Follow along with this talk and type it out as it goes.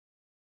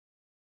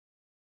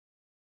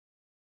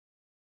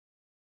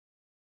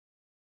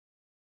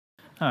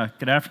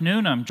Good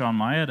afternoon. I'm John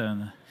Mailhot.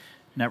 I'm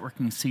the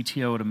networking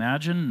CTO at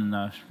Imagine,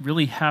 and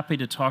really happy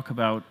to talk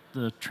about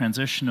the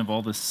transition of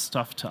all this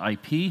stuff to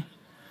IP.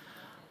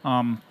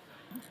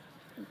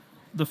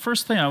 The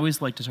first thing I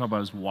always like to talk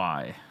about is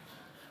why.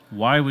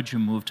 Why would you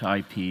move to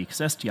IP? Because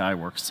SDI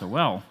works so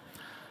well.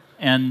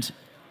 And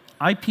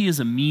IP is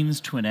a means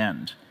to an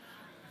end.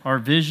 Our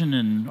vision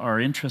and our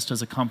interest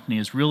as a company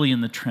is really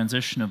in the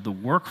transition of the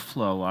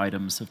workflow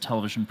items of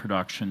television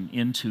production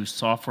into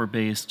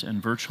software-based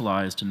and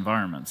virtualized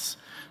environments.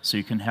 So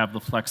you can have the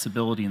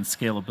flexibility and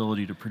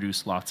scalability to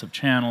produce lots of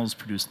channels,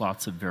 produce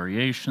lots of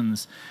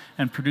variations,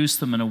 and produce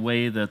them in a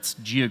way that's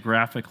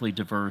geographically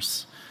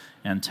diverse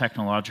and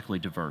technologically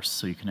diverse,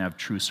 so you can have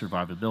true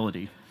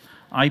survivability.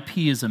 IP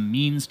is a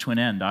means to an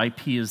end.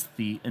 IP is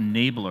the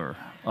enabler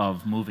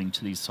of moving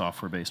to these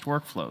software-based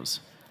workflows.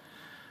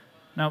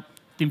 Now,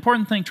 the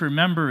important thing to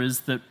remember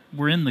is that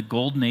we're in the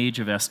golden age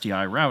of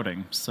SDI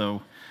routing.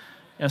 So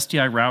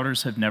SDI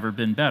routers have never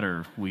been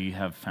better. We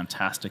have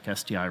fantastic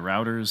SDI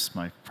routers.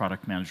 My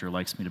product manager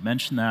likes me to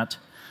mention that.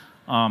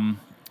 And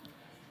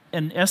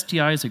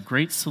SDI is a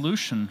great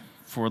solution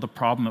for the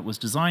problem it was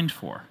designed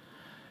for.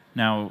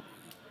 Now,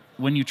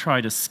 when you try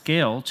to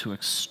scale to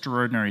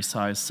extraordinary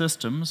size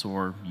systems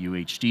or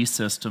UHD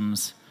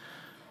systems,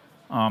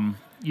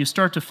 you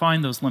start to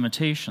find those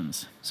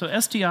limitations. So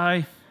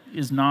SDI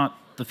is not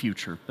the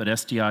future, but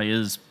SDI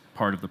is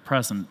part of the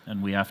present,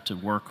 and we have to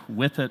work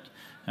with it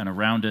and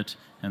around it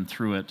and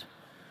through it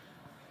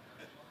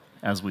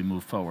as we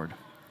move forward.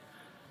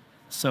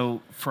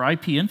 So for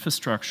IP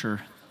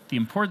infrastructure, the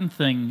important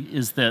thing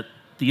is that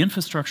the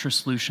infrastructure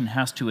solution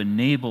has to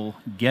enable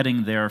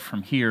getting there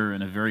from here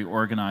in a very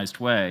organized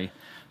way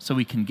so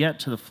we can get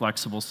to the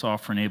flexible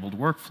software-enabled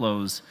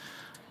workflows,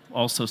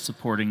 also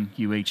supporting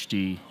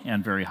UHD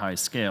and very high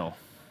scale.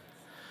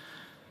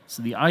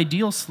 So the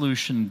ideal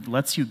solution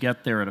lets you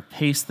get there at a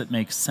pace that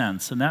makes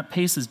sense, and that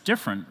pace is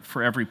different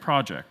for every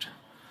project.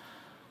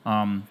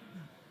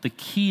 The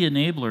key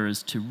enabler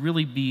is to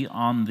really be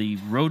on the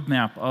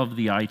roadmap of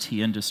the IT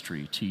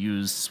industry, to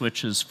use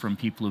switches from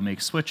people who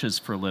make switches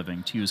for a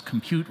living, to use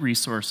compute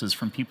resources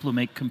from people who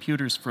make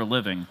computers for a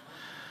living,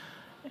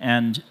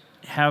 and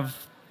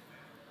have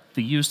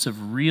the use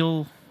of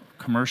real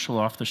commercial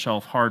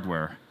off-the-shelf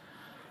hardware.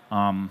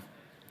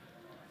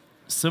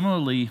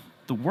 Similarly,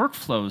 the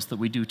workflows that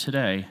we do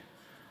today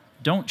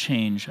don't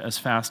change as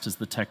fast as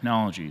the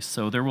technology.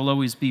 So there will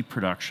always be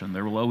production,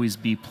 there will always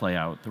be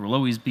playout, there will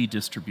always be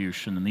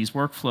distribution, and these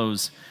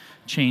workflows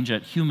change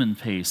at human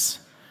pace,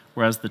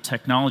 whereas the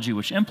technology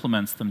which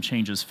implements them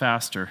changes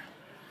faster.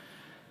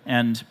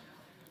 And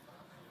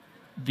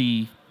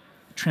the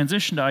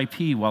transition to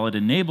IP, while it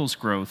enables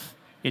growth,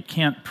 it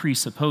can't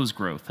presuppose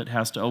growth. It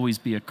has to always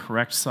be a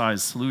correct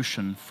size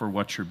solution for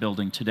what you're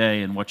building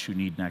today and what you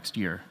need next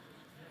year.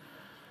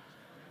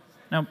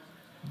 Now,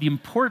 the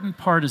important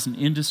part as an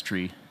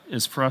industry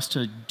is for us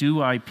to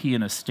do IP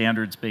in a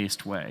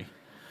standards-based way.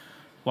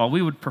 While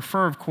we would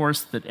prefer, of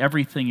course, that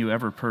everything you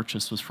ever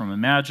purchased was from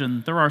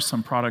Imagine, there are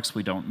some products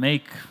we don't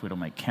make. We don't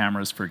make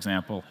cameras, for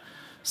example.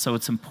 So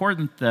it's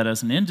important that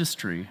as an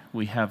industry,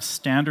 we have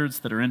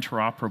standards that are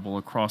interoperable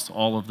across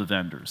all of the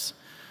vendors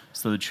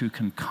so that you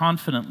can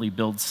confidently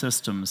build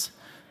systems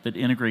that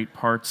integrate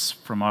parts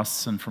from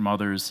us and from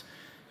others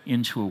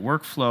into a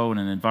workflow and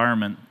an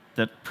environment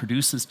that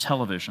produces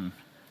television.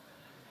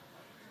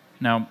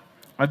 Now,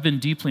 I've been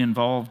deeply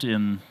involved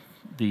in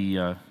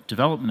the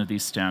development of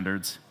these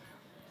standards,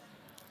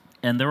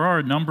 and there are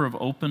a number of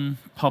open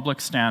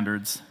public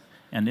standards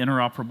and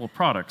interoperable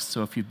products.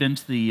 So if you've been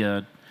to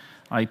the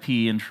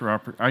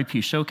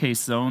IP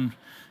Showcase Zone,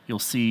 you'll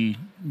see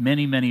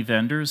many, many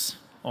vendors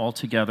all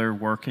together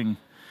working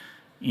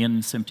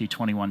in SMPTE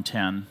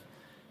 2110,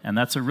 and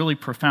that's a really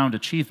profound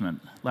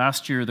achievement.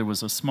 Last year, there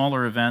was a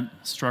smaller event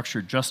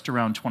structured just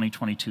around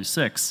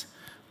 2022-6,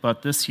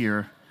 but this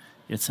year,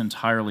 it's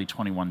entirely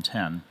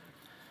 2110.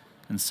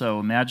 And so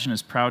Imagine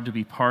is proud to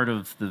be part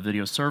of the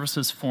Video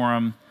Services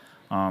Forum,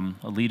 a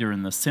leader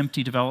in the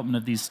SMPTE development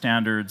of these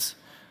standards,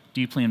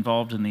 deeply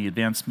involved in the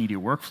Advanced Media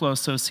Workflow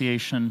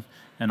Association,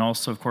 and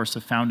also, of course,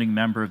 a founding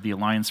member of the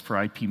Alliance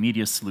for IP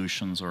Media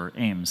Solutions, or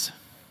AIMS.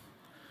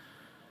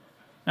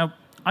 Now,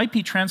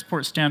 IP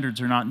transport standards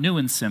are not new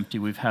in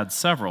SMPTE. We've had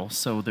several.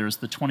 So there's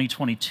the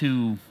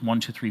 2022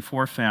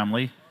 1234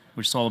 family,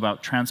 which is all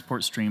about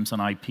transport streams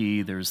on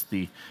IP. There's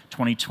the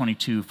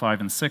 2022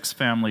 5 and 6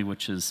 family,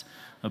 which is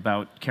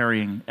about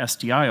carrying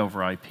SDI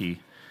over IP.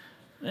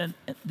 And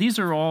these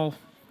are all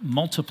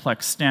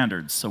multiplex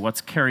standards. So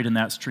what's carried in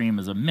that stream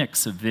is a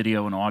mix of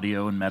video and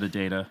audio and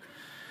metadata.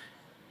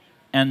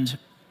 And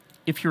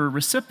if you're a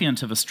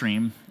recipient of a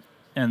stream,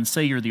 and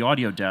say you're the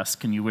audio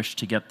desk and you wish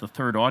to get the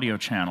third audio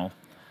channel,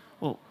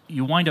 well,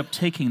 you wind up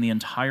taking the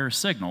entire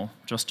signal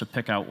just to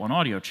pick out one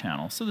audio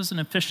channel. So there's an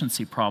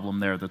efficiency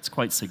problem there that's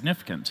quite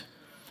significant.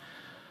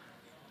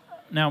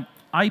 Now,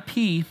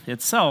 IP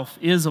itself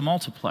is a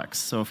multiplex.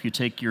 So if you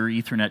take your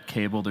Ethernet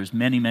cable, there's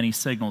many, many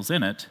signals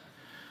in it.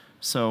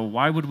 So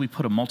why would we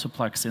put a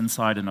multiplex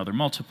inside another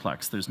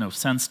multiplex? There's no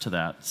sense to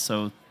that.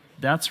 So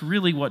that's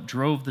really what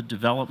drove the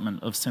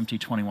development of SMPTE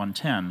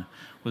 2110,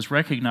 was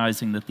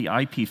recognizing that the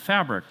IP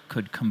fabric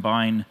could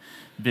combine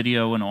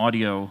video and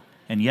audio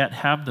and yet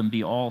have them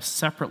be all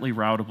separately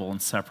routable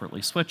and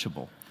separately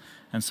switchable.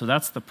 And so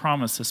that's the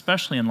promise,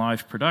 especially in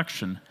live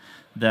production,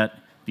 that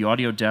the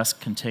audio desk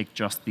can take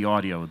just the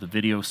audio, the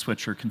video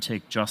switcher can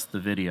take just the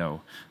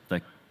video,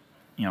 the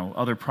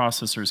other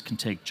processors can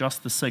take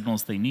just the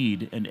signals they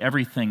need, and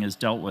everything is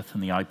dealt with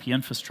in the IP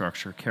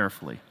infrastructure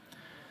carefully.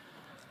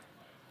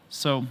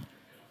 So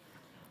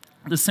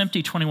the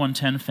SMPTE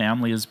 2110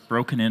 family is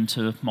broken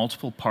into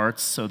multiple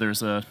parts. So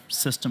there's a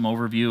system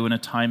overview and a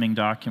timing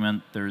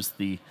document. There's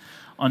the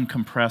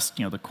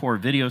uncompressed, the core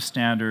video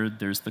standard.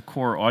 There's the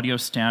core audio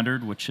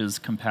standard, which is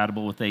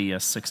compatible with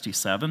AES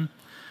 67.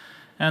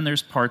 And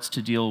there's parts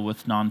to deal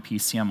with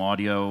non-PCM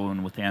audio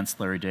and with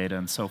ancillary data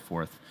and so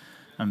forth.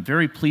 I'm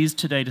very pleased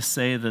today to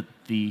say that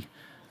the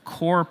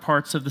core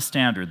parts of the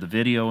standard, the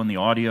video and the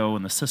audio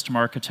and the system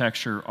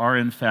architecture, are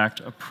in fact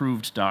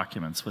approved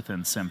documents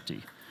within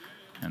SMPTE.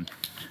 And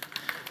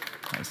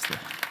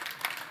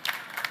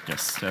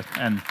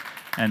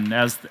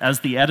as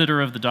the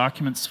editor of the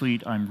document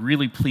suite, I'm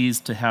really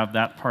pleased to have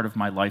that part of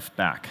my life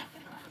back.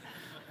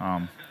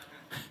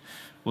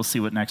 We'll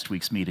see what next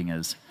week's meeting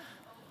is.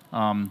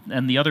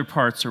 And the other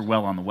parts are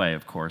well on the way,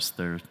 of course.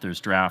 There's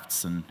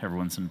drafts and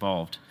everyone's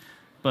involved.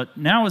 But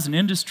now as an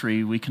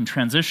industry, we can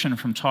transition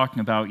from talking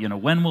about,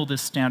 when will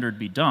this standard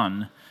be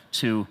done,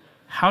 to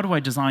how do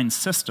I design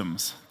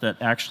systems that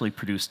actually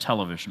produce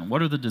television?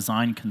 What are the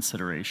design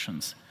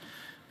considerations?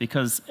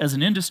 Because as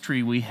an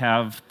industry, we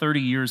have 30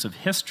 years of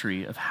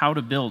history of how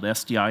to build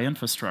SDI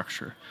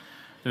infrastructure.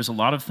 There's a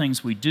lot of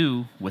things we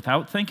do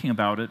without thinking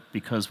about it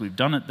because we've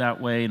done it that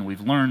way and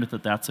we've learned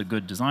that that's a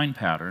good design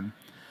pattern.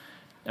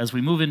 As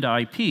we move into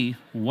IP,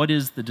 what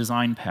is the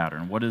design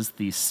pattern? What is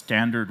the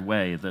standard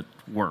way that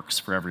works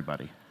for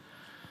everybody?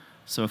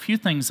 So a few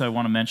things I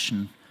want to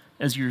mention.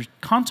 As you're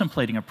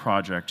contemplating a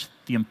project,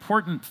 the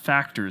important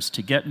factors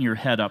to get in your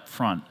head up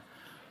front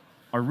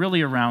are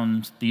really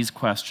around these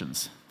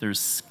questions. There's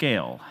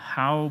scale.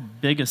 How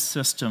big a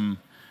system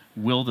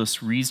will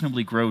this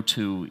reasonably grow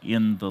to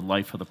in the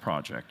life of the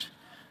project?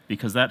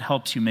 Because that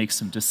helps you make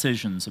some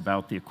decisions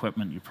about the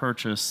equipment you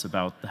purchase,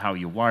 about how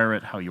you wire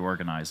it, how you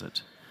organize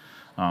it.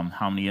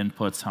 How many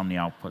inputs, how many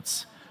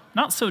outputs.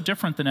 Not so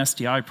different than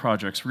SDI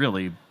projects,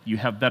 really. You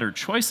have better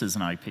choices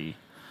in IP,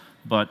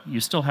 but you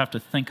still have to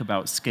think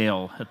about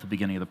scale at the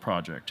beginning of the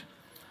project.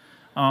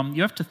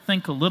 You have to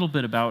think a little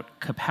bit about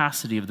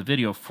capacity of the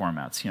video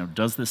formats.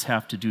 Does this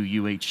have to do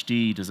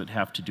UHD? Does it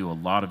have to do a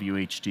lot of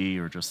UHD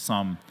or just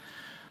some?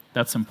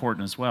 That's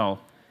important as well.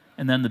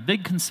 And then the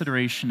big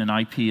consideration in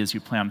IP as you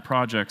plan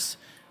projects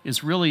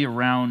is really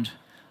around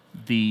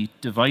the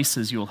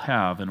devices you'll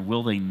have, and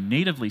will they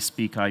natively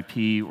speak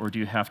IP, or do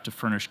you have to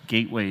furnish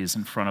gateways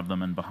in front of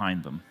them and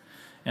behind them?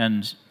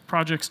 And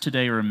projects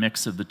today are a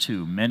mix of the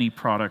two. Many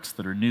products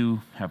that are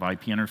new have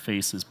IP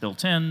interfaces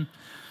built in,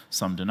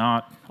 some do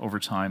not. Over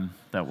time,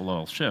 that will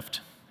all shift.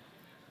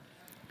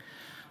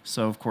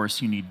 So, of course,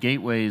 you need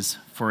gateways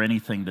for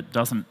anything that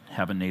doesn't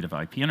have a native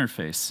IP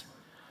interface.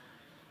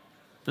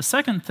 The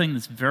second thing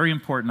that's very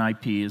important in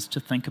IP is to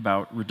think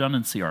about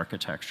redundancy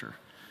architecture.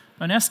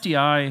 An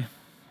SDI,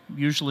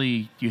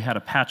 usually you had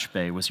a patch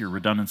bay was your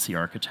redundancy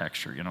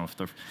architecture.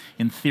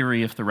 In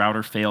theory, if the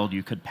router failed,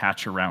 you could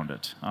patch around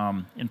it.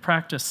 In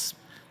practice,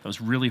 that was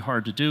really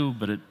hard to do,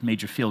 but it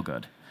made you feel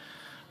good.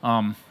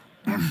 In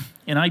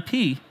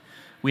IP,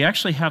 we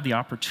actually have the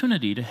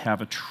opportunity to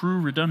have a true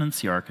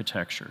redundancy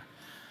architecture.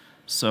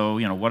 So,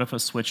 what if a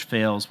switch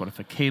fails? What if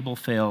a cable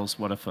fails?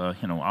 What if a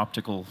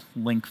optical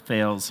link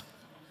fails?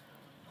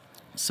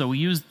 So we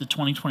use the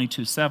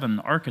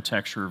 2022-7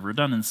 architecture of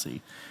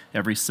redundancy.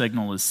 Every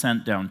signal is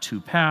sent down two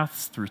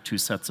paths through two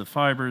sets of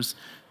fibers,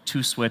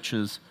 two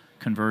switches,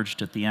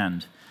 converged at the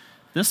end.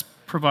 This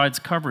provides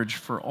coverage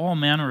for all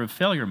manner of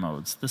failure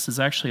modes. This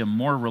is actually a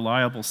more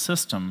reliable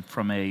system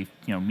from a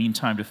mean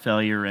time to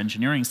failure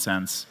engineering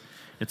sense.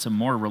 It's a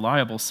more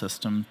reliable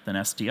system than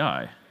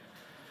SDI.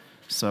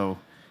 So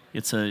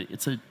it's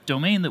a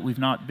domain that we've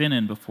not been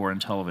in before in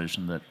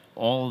television, that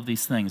all of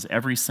these things,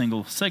 every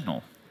single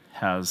signal,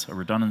 has a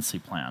redundancy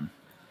plan.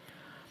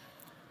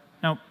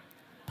 Now,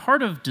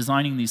 part of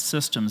designing these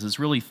systems is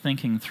really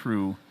thinking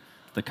through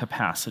the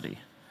capacity.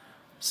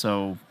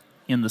 So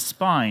in the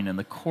spine and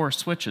the core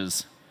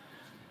switches,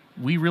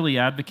 we really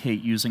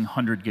advocate using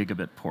 100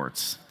 gigabit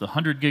ports. The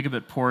 100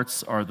 gigabit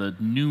ports are the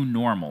new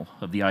normal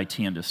of the IT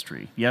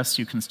industry. Yes,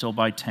 you can still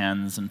buy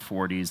 10s and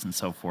 40s and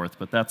so forth,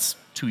 but that's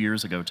 2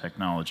 years ago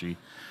technology.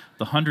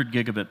 The 100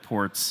 gigabit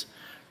ports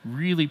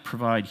really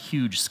provide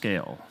huge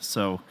scale.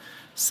 So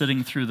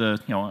sitting through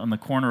on the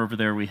corner over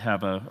there, we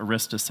have a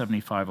Arista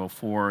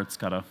 7504. It's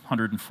got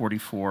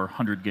 144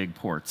 100 gig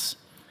ports.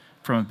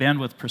 From a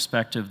bandwidth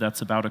perspective,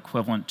 that's about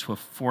equivalent to a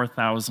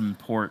 4,000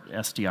 port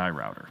SDI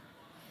router.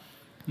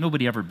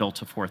 Nobody ever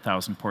built a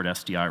 4,000 port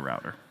SDI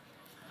router.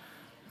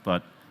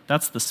 But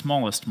that's the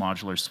smallest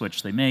modular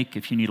switch they make.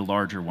 If you need a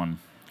larger one,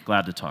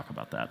 glad to talk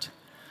about that.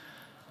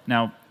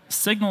 Now,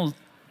 signals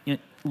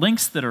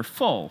links that are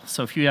full,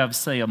 so if you have,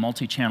 say, a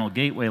multi-channel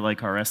gateway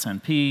like our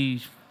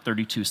SNP,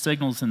 32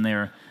 signals in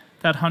there,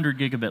 that 100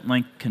 gigabit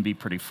link can be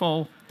pretty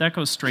full. That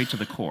goes straight to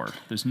the core.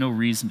 There's no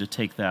reason to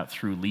take that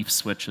through leaf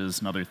switches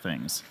and other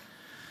things.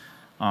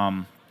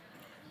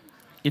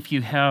 If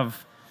you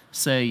have,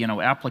 say,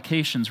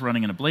 applications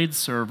running in a blade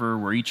server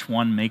where each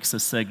one makes a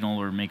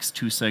signal or makes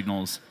 2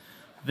 signals,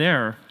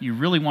 there you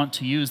really want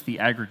to use the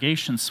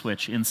aggregation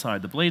switch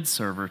inside the blade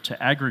server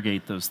to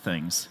aggregate those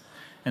things.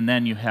 And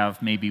then you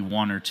have maybe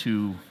 1 or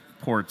 2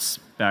 ports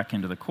back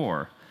into the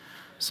core.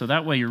 So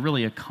that way you're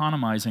really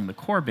economizing the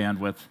core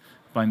bandwidth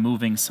by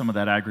moving some of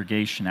that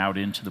aggregation out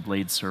into the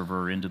blade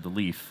server or into the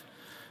leaf.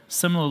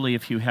 Similarly,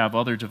 if you have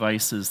other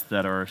devices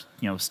that are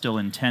still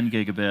in 10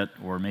 gigabit,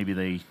 or maybe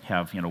they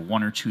have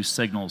 1 or 2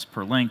 signals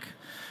per link,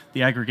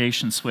 the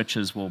aggregation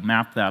switches will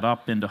map that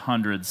up into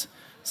hundreds,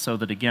 so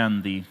that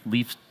again the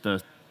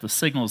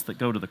signals that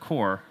go to the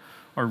core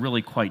are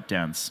really quite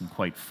dense and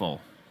quite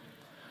full.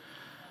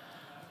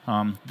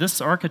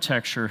 This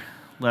architecture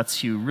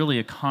lets you really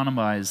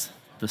economize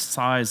the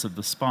size of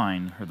the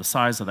spine, or the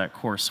size of that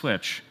core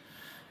switch,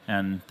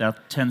 and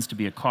that tends to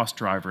be a cost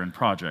driver in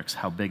projects,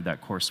 how big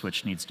that core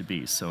switch needs to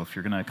be. So if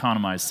you're going to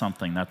economize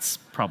something, that's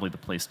probably the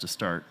place to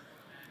start.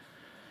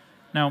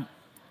 Now,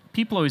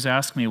 people always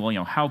ask me,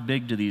 well, how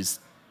big do these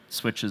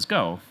switches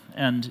go?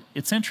 And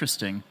it's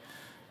interesting.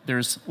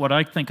 There's what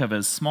I think of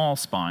as small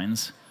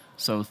spines,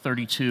 so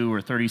 32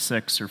 or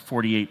 36 or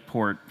 48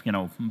 port,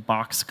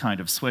 box kind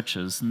of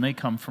switches, and they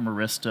come from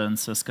Arista and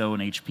Cisco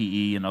and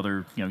HPE and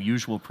other,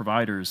 usual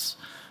providers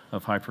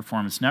of high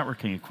performance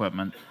networking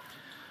equipment.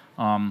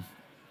 And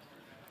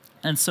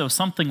so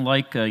something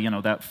like,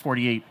 that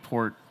 48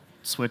 port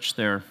switch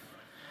there,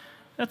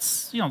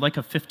 that's, like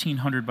a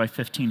 1500 by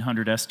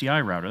 1500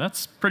 SDI router.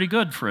 That's pretty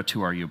good for a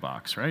 2RU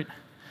box, right?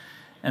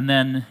 And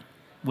then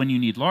when you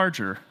need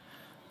larger,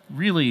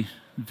 really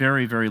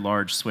very, very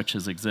large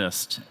switches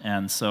exist.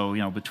 And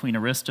so, between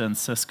Arista and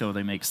Cisco,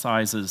 they make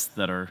sizes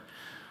that are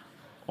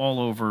all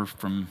over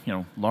from,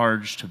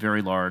 large to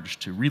very large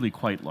to really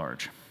quite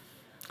large.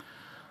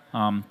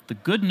 The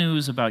good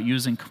news about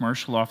using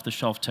commercial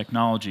off-the-shelf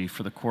technology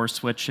for the core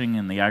switching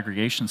and the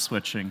aggregation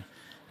switching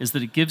is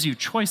that it gives you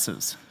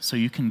choices. So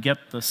you can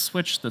get the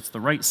switch that's the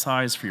right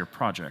size for your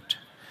project.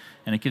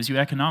 And it gives you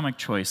economic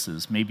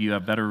choices. Maybe you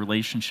have better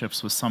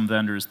relationships with some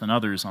vendors than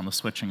others on the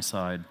switching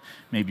side.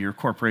 Maybe your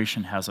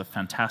corporation has a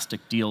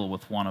fantastic deal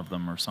with one of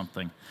them or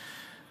something.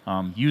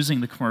 Using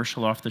the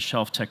commercial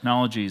off-the-shelf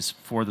technologies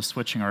for the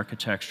switching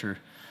architecture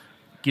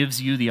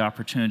gives you the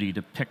opportunity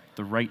to pick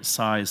the right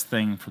size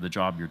thing for the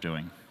job you're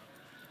doing.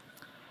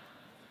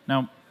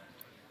 Now,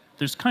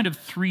 there's kind of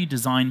 3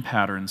 design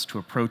patterns to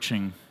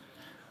approaching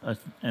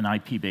an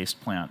IP-based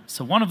plant.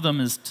 So one of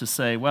them is to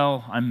say,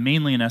 well, I'm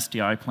mainly an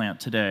SDI plant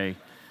today,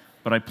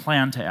 but I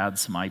plan to add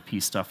some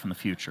IP stuff in the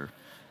future.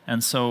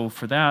 And so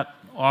for that,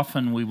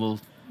 often we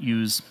will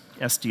use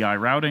SDI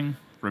routing.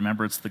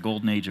 Remember, it's the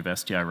golden age of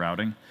SDI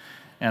routing.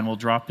 And we'll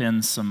drop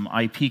in some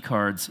IP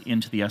cards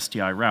into the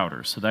SDI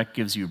router. So that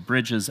gives you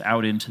bridges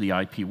out into the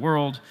IP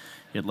world.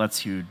 It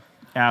lets you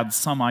add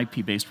some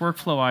IP-based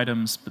workflow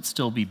items, but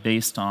still be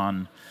based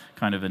on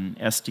kind of an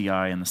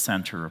SDI in the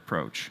center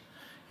approach.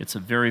 It's a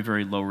very,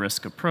 very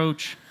low-risk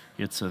approach.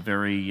 It's a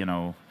very,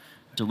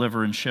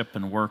 deliver and ship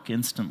and work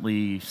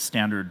instantly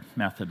standard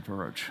method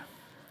approach.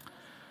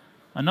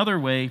 Another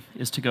way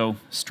is to go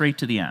straight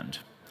to the end.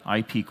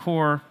 IP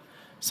core.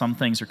 Some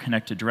things are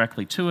connected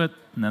directly to it,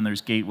 and then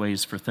there's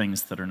gateways for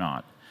things that are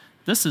not.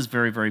 This is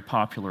very, very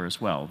popular as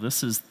well.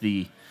 This is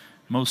the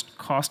most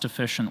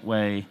cost-efficient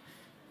way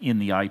in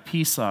the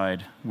IP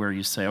side where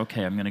you say,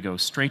 okay, I'm going to go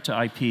straight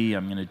to IP,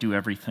 I'm going to do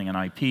everything in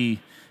IP,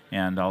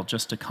 and I'll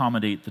just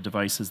accommodate the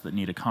devices that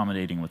need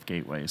accommodating with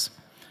gateways.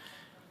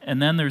 And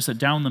then there's a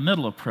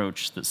down-the-middle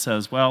approach that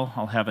says, well,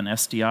 I'll have an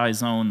SDI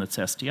zone that's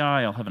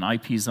SDI, I'll have an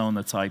IP zone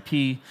that's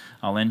IP,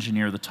 I'll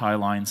engineer the tie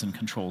lines and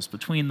controls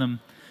between them.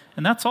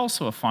 And that's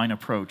also a fine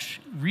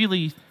approach.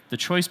 Really, the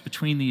choice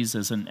between these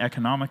is an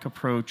economic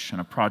approach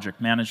and a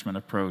project management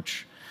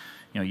approach.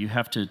 You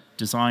have to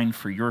design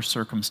for your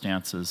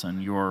circumstances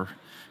and your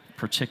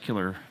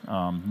particular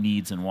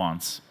needs and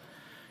wants.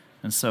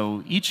 And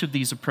so each of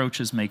these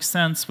approaches makes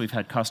sense. We've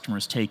had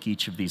customers take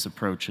each of these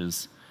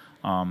approaches.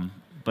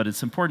 But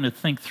it's important to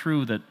think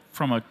through that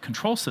from a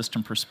control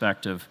system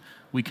perspective,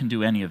 we can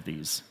do any of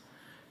these.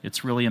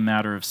 It's really a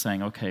matter of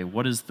saying, okay,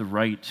 what is the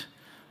right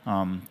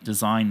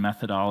design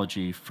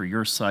methodology for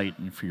your site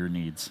and for your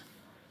needs?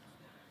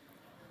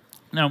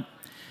 Now,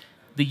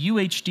 the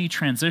UHD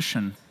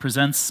transition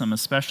presents some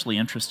especially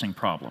interesting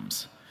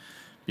problems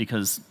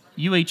because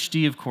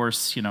UHD, of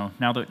course, now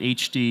that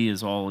HD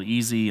is all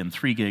easy and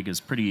 3 gig is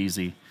pretty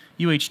easy,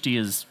 UHD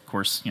is, of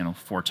course,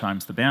 4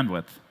 times the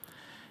bandwidth.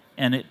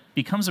 And it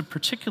becomes a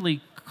particularly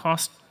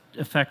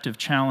cost-effective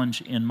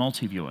challenge in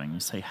multi-viewing. You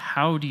say,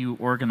 how do you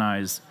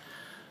organize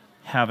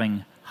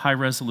having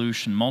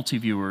high-resolution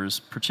multi-viewers,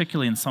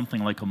 particularly in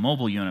something like a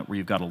mobile unit where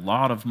you've got a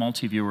lot of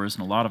multi-viewers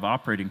and a lot of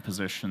operating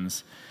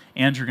positions,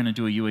 and you're going to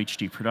do a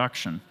UHD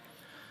production?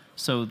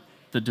 So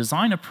the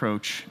design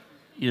approach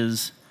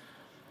is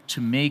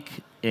to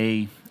make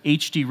a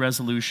HD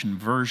resolution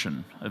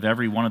version of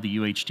every one of the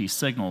UHD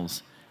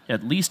signals,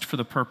 at least for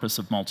the purpose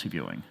of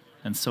multiviewing.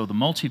 And so the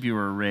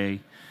multiviewer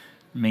array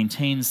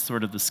maintains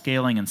sort of the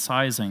scaling and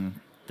sizing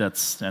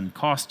and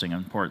costing,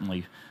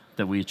 importantly,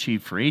 that we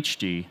achieve for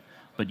HD,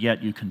 but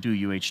yet you can do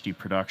UHD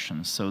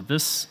production. So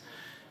this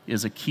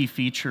is a key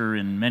feature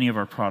in many of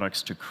our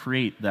products to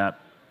create that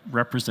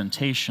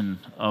representation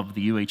of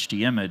the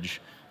UHD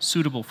image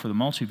suitable for the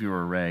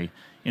multiviewer array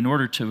in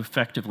order to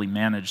effectively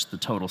manage the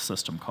total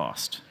system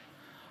cost.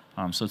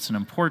 So it's an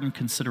important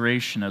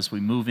consideration as we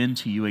move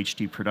into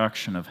UHD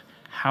production of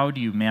how do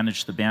you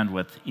manage the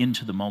bandwidth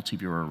into the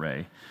multiviewer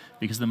array,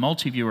 because the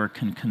multiviewer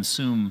can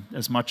consume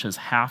as much as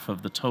half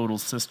of the total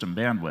system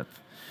bandwidth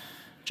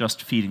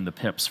just feeding the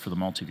pips for the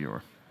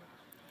multiviewer.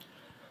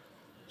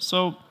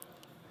 So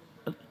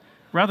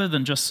rather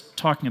than just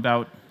talking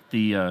about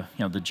the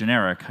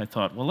generic, I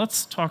thought, well,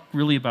 let's talk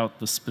really about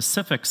the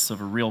specifics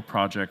of a real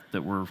project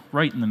that we're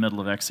right in the middle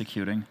of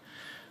executing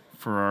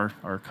for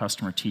our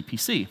customer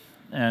TPC.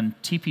 And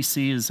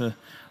TPC is a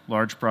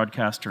large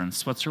broadcaster in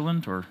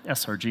Switzerland, or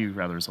SRG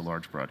rather is a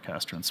large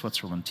broadcaster in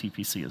Switzerland.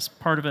 TPC is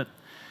part of it.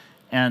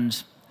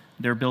 And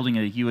they're building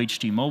a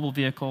UHD mobile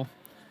vehicle.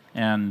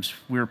 And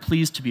we're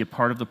pleased to be a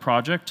part of the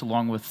project,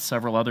 along with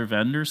several other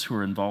vendors who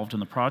are involved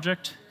in the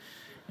project.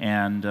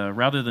 And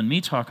rather than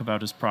me talk about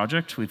his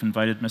project, we've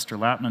invited Mr.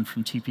 Lattman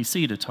from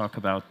TPC to talk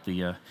about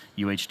the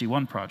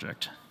UHD-1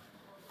 project.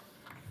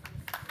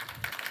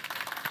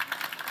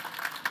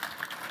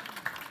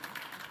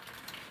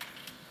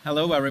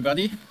 Hello,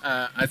 everybody.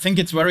 I think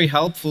it's very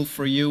helpful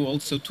for you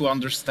also to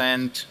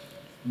understand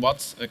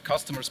what's a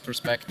customer's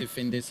perspective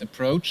in this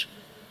approach.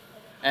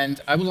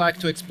 And I would like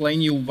to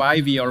explain you why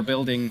we are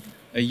building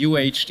a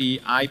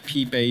UHD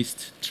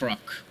IP-based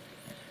truck.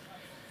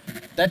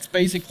 That's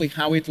basically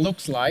how it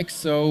looks like.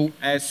 So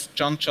as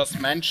John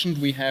just mentioned,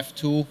 we have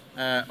two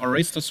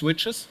Arista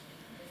switches,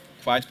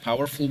 quite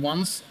powerful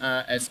ones,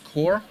 as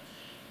core.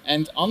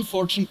 And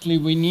unfortunately,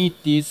 we need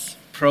these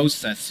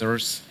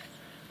processors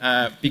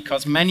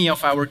because many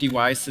of our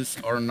devices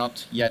are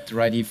not yet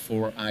ready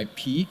for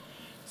IP.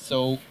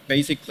 So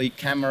basically,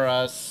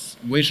 cameras,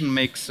 vision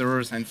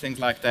mixers, and things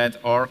like that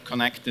are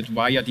connected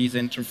via these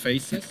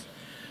interfaces.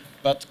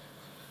 But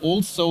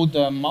also,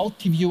 the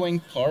multi-viewing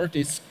part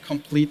is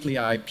completely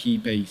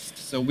IP-based.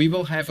 So we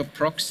will have a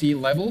proxy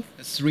level,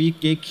 a 3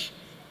 gig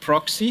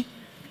proxy,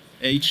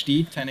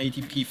 HD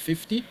 1080p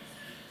 50.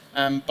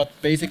 But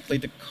basically,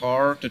 the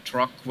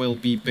truck will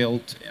be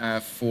built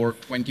for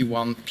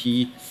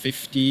 21p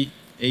 50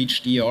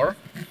 HDR.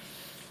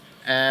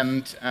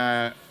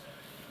 And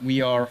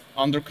we are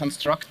under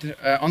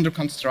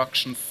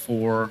construction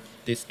for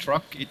this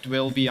truck. It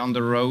will be on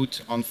the road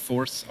on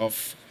 4th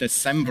of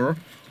December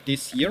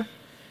this year.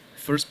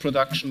 First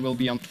production will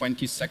be on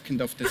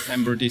 22nd of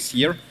December this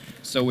year,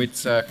 so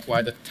it's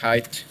quite a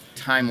tight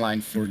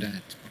timeline for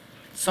that.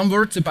 Some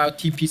words about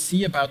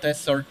TPC, about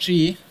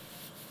SRG.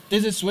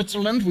 This is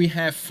Switzerland. We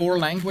have 4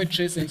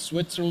 languages in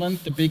Switzerland.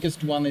 The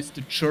biggest one is the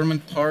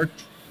German part,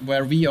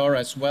 where we are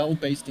as well,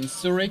 based in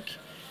Zurich.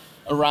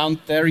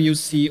 Around there you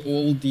see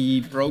all the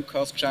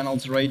broadcast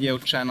channels, radio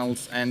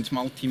channels, and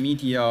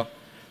multimedia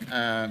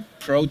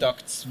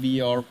products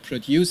we are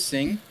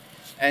producing.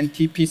 And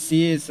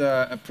TPC is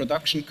a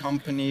production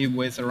company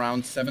with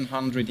around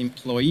 700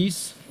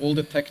 employees. All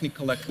the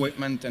technical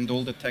equipment and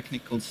all the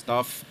technical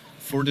stuff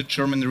for the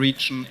German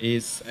region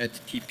is at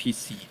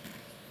TPC.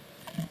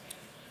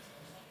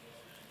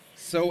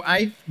 So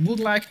I would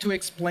like to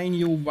explain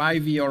you why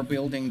we are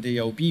building the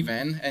OB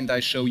van, and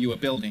I show you a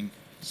building.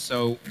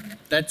 So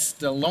that's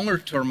the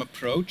longer-term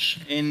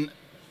approach. In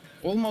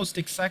almost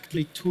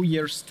exactly 2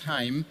 years'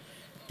 time,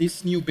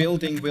 this new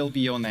building will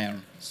be on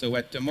air. So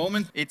at the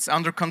moment, it's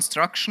under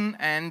construction,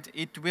 and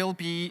it will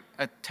be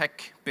a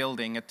tech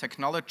building, a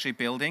technology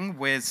building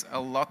with a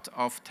lot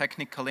of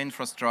technical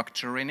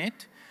infrastructure in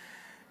it.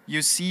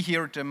 You see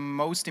here the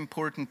most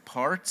important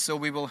part. So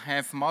we will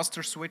have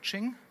master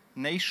switching,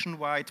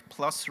 nationwide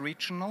plus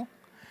regional.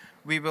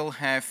 We will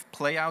have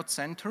playout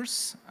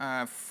centers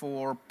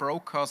for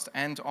broadcast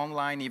and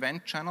online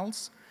event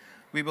channels.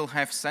 We will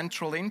have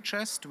central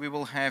ingest. We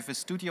will have a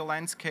studio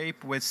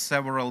landscape with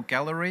several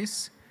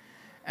galleries.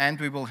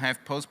 And we will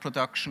have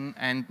post-production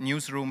and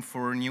newsroom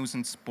for news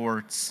and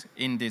sports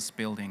in this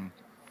building.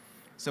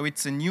 So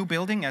it's a new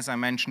building, as I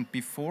mentioned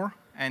before,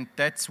 and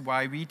that's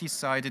why we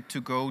decided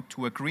to go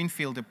to a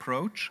greenfield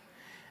approach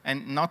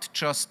and not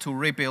just to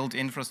rebuild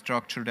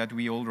infrastructure that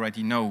we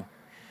already know.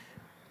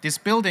 This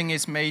building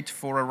is made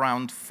for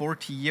around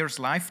 40 years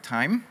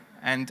lifetime,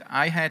 and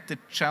I had the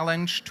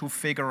challenge to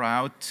figure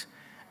out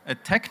a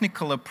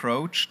technical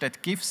approach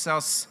that gives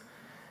us,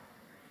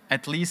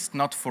 at least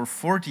not for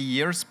 40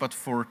 years, but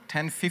for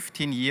 10,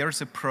 15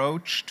 years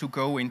approach to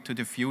go into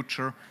the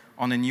future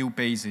on a new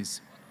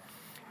basis.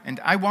 And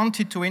I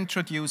wanted to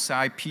introduce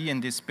IP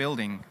in this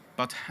building,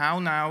 but how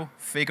now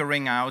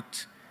figuring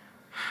out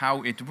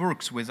how it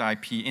works with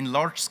IP in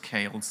large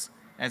scales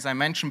as I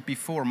mentioned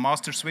before,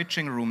 master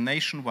switching room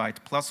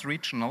nationwide plus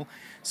regional,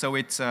 so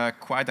it's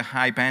quite a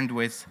high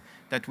bandwidth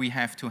that we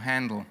have to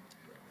handle.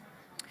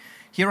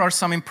 Here are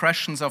some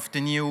impressions of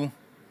the new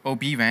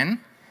OB van.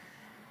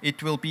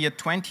 It will be a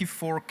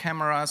 24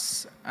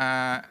 cameras,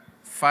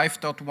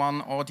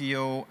 5.1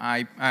 audio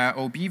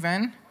OB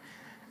van.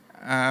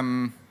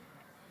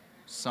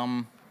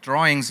 Some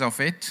drawings of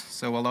it,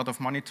 so a lot of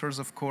monitors,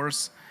 of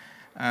course.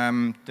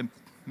 The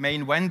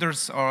main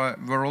vendors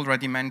were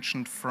already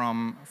mentioned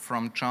from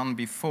John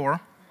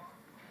before.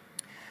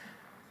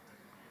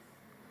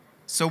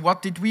 So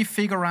what did we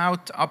figure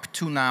out up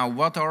to now?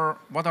 What are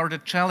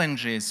the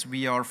challenges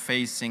we are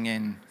facing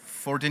in?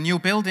 For the new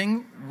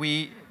building,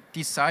 we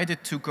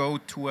decided to go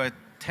to a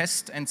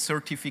test and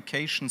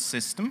certification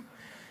system.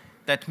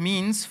 That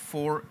means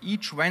for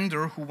each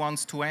vendor who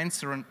wants to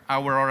answer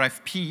our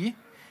RFP,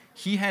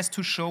 he has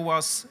to show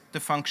us the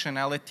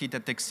functionality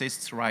that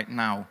exists right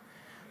now.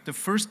 The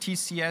first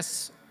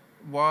TCS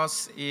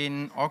was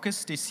in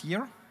August this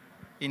year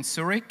in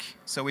Zurich,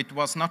 so it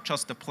was not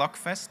just a plug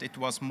fest, it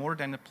was more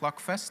than a plug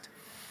fest,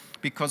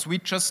 because we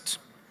just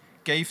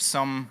gave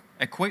some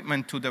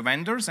equipment to the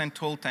vendors and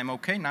told them,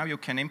 okay, now you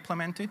can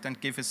implement it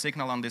and give a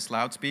signal on this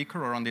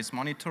loudspeaker or on this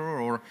monitor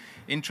or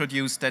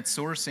introduce that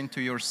source into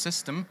your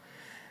system.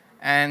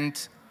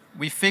 And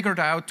we figured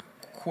out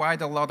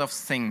quite a lot of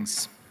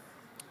things.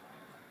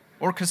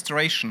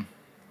 Orchestration.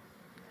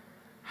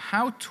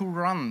 How to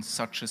run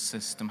such a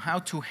system, how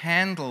to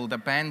handle the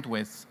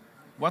bandwidth.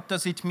 What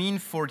does it mean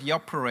for the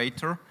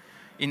operator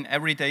in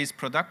everyday's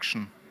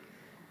production?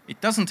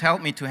 It doesn't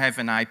help me to have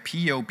an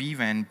IP OB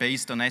van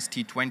based on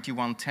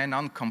ST2110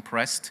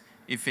 uncompressed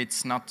if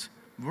it's not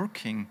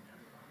working.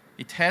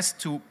 It has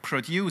to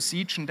produce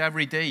each and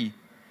every day,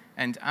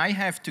 and I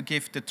have to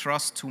give the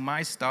trust to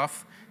my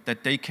staff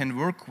that they can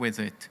work with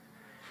it.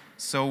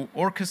 So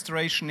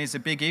orchestration is a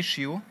big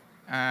issue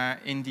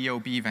in the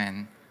OB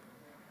van.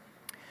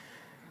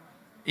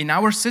 In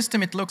our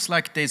system, it looks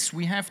like this.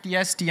 We have the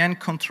SDN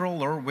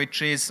controller,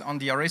 which is on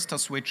the Arista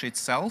switch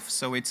itself.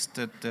 So it's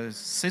the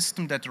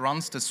system that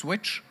runs the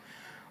switch.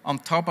 On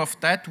top of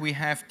that, we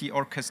have the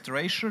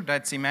orchestrator.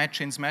 That's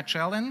Imagine's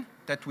Magellan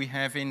that we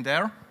have in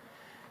there.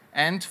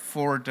 And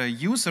for the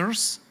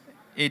users,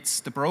 it's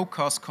the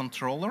broadcast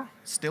controller,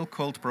 still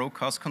called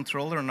broadcast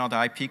controller, not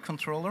IP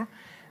controller.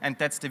 And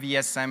that's the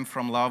VSM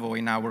from Lavo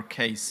in our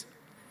case.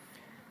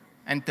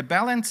 And the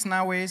balance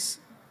now is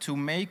to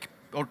make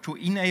or to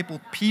enable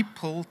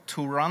people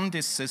to run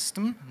this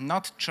system,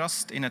 not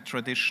just in a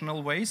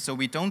traditional way. So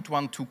we don't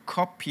want to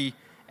copy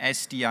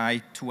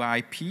SDI to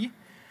IP.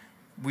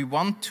 We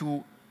want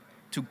to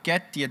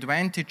get the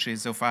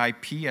advantages of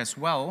IP as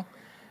well.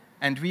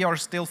 And we are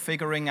still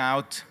figuring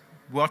out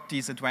what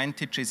these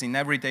advantages in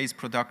everyday's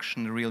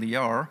production really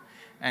are.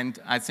 And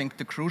I think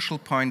the crucial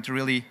point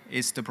really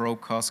is the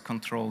broadcast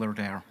controller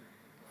there.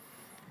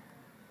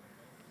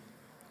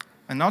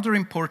 Another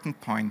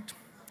important point,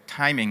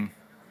 timing.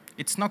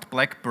 It's not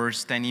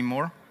blackburst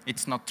anymore.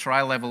 It's not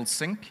tri-level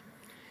sync.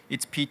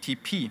 It's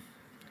PTP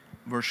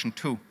version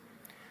 2.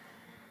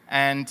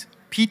 And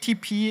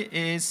PTP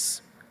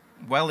is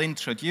well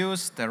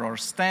introduced. There are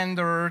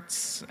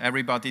standards.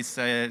 Everybody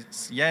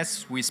says,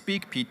 yes, we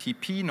speak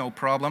PTP, no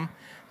problem.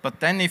 But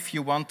then if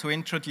you want to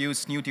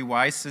introduce new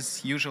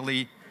devices,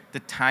 usually the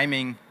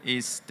timing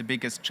is the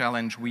biggest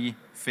challenge we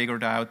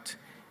figured out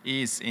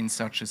is in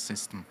such a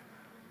system.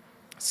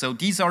 So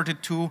these are the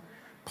 2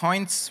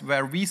 points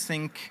where we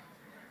think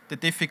the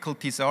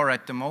difficulties are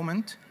at the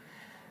moment,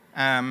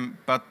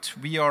 but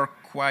we are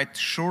quite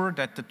sure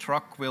that the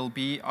truck will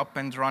be up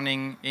and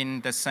running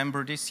in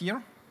December this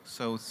year,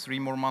 so 3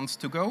 more months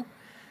to go,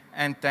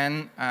 and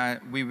then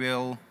we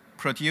will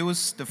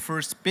produce the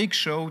first big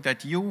show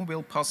that you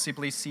will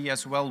possibly see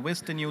as well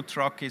with the new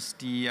truck is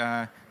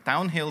the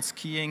downhill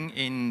skiing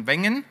in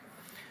Wengen,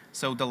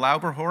 so the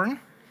Lauberhorn.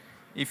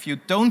 If you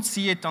don't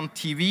see it on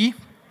TV,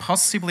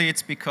 possibly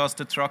it's because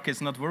the truck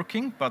is not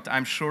working, but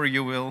I'm sure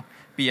you will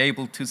be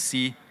able to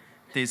see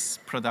this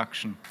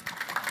production.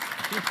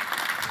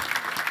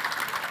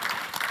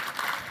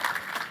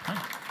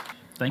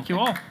 Thank you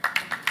all.